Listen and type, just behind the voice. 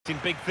in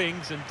big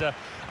things, and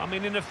I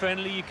mean, in a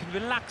friendly you can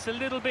relax a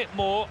little bit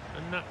more,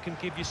 and that can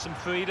give you some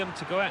freedom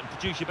to go out and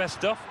produce your best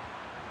stuff.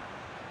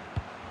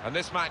 And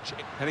this match,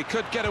 and he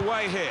could get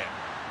away here.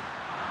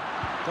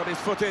 Got his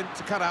foot in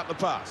to cut out the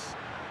pass.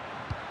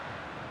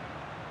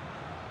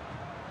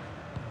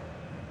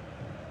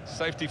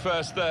 Safety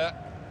first there.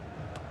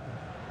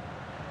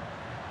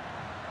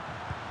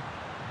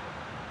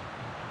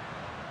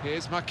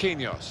 Here's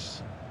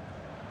Marquinhos.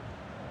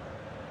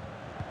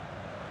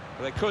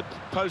 They could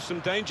pose some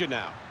danger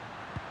now.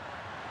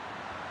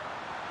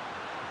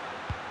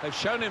 They've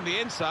shown him the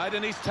inside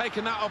and he's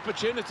taken that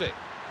opportunity.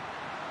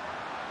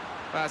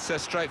 That's a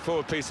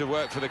straightforward piece of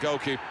work for the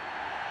goalkeeper.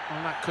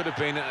 Well, that could have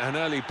been an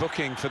early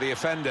booking for the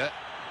offender.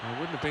 I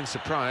wouldn't have been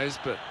surprised,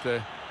 but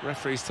the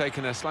referee's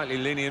taken a slightly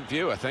lenient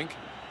view, I think.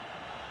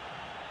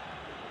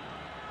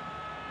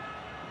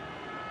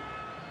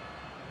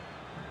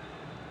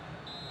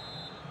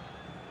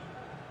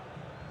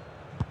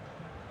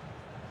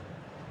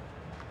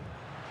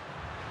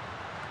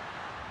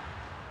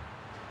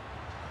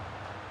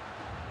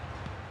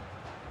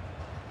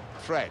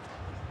 Fred,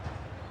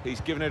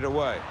 he's given it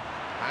away.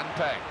 And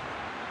Peg.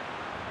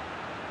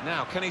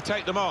 Now, can he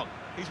take them on?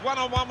 He's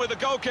one-on-one with the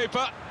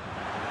goalkeeper.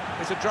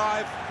 It's a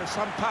drive with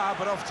some power,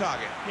 but off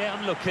target. Yeah,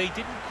 unlucky.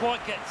 Didn't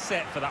quite get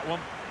set for that one.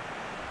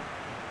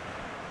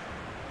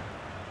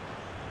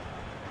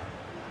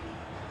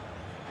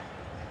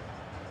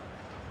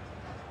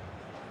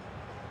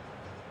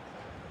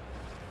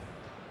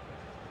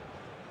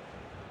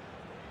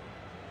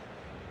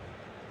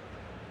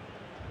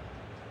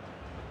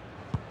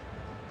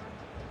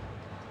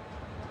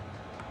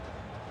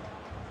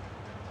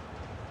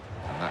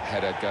 That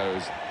header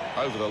goes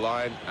over the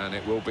line and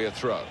it will be a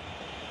throw.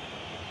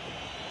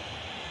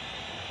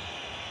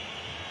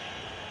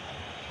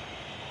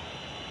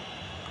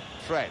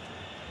 Fred.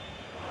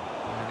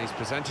 And he's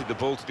presented the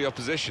ball to the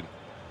opposition.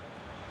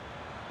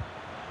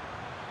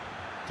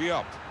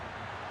 Diop.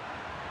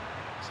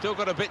 Still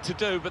got a bit to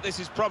do, but this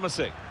is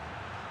promising.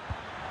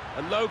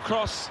 A low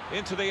cross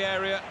into the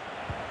area.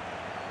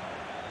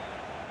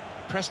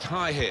 Pressed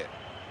high here.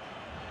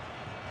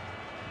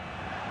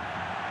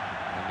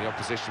 The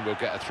opposition will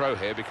get a throw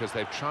here because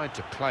they've tried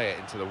to play it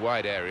into the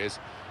wide areas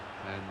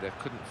and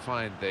couldn't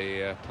find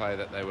the player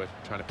that they were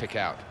trying to pick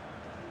out.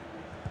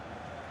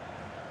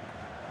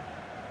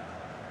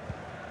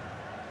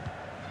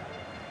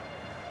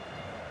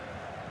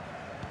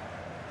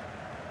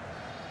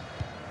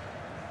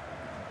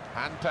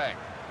 Handpeg.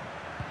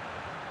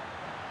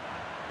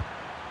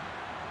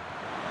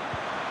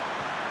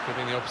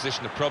 Giving the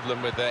opposition a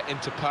problem with their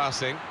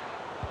interpassing.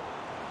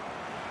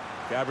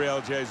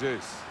 Gabriel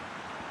Jesus.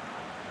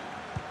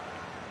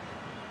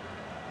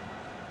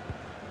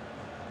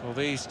 Well,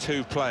 these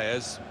two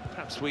players,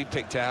 perhaps we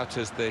picked out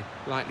as the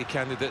likely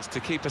candidates to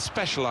keep a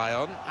special eye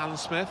on. Alan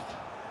Smith.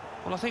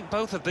 Well, I think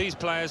both of these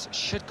players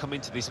should come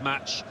into this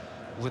match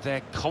with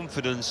their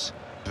confidence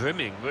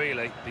brimming,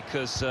 really,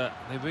 because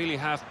they really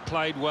have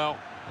played well.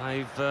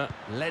 They've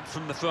led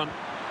from the front.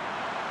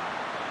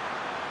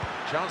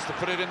 Chance to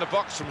put it in the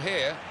box from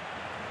here.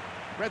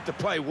 Read the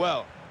play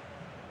well.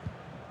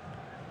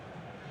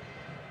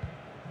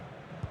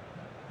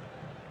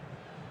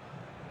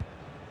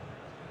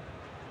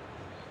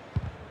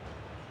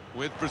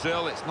 With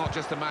Brazil, it's not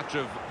just a matter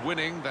of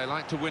winning. They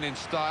like to win in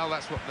style.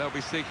 That's what they'll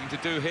be seeking to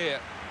do here.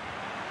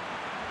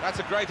 That's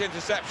a great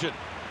interception.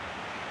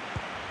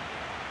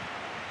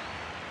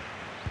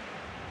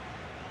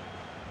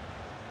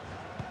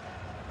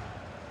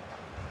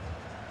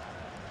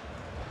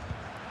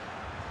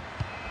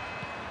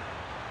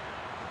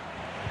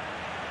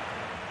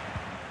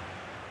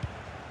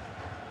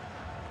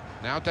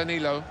 Now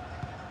Danilo.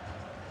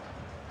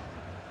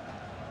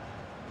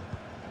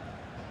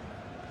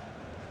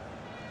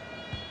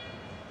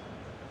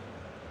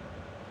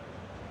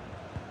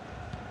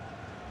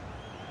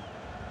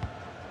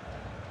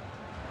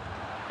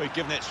 We've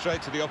given it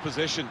straight to the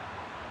opposition.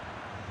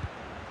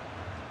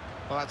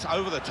 Well, that's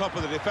over the top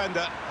of the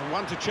defender and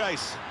one to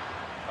chase.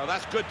 Oh,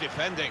 that's good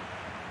defending.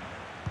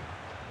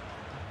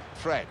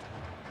 Fred.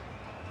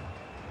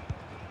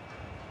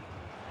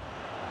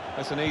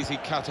 That's an easy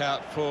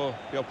cutout for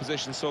the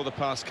opposition, saw the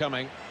pass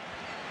coming.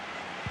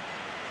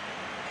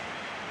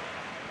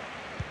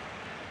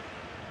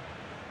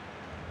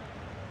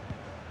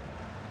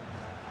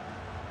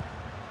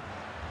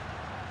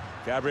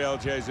 Gabriel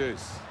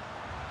Jesus.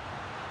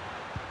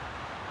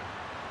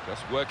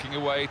 Just working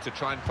away to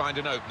try and find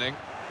an opening.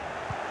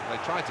 They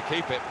tried to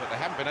keep it, but they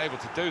haven't been able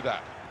to do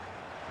that.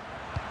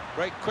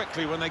 Break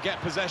quickly when they get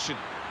possession.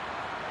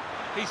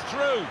 He's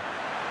through.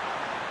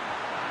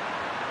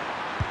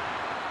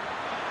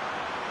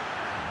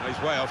 He's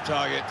way off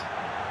target.